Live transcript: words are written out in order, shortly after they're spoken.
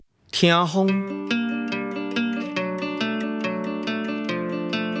听风。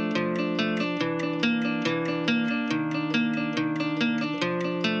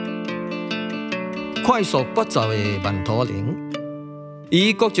快速聒噪的曼陀林，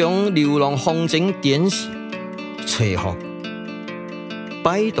以各种流浪风筝点饰、吹拂、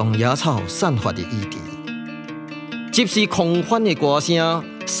摆动野草散发的意志，即是狂欢的歌声，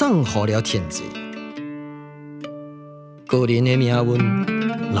送予了天际。个人的命运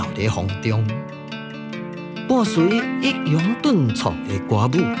留在风中，伴随抑扬顿挫的歌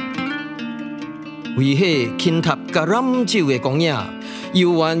舞，为迄轻踏甲染酒的光影，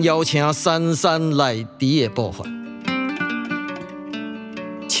悠远邀请姗姗来迟的部分。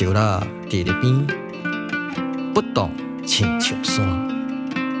树仔伫咧边，不动亲像山。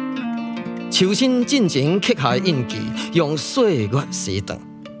树身进前刻下印记，用岁月洗断。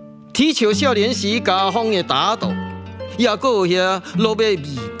铁树少年时家风的打斗。也搁有遐落尾未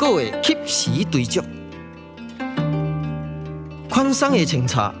果的吸时对照，宽松的清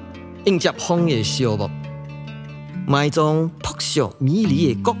茶迎接风的烧木，埋葬朴素美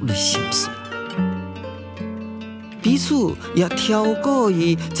丽的国律心事。彼此也挑过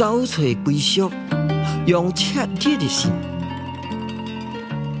于找找归宿，用赤铁的心，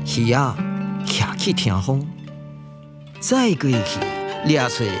鱼仔徛去听风，再归去掠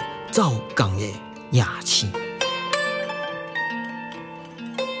出走工的夜星。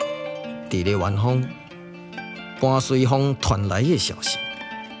伫咧远方，伴随风传来的消息，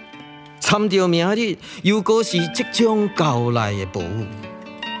参照明日又果是即将到来的暴雨，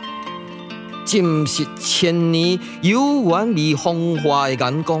浸湿千年悠远未风化的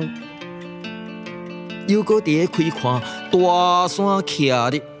眼光，又果伫咧开看大山徛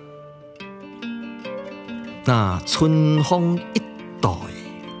立，那春风一度的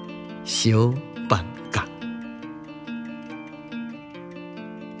小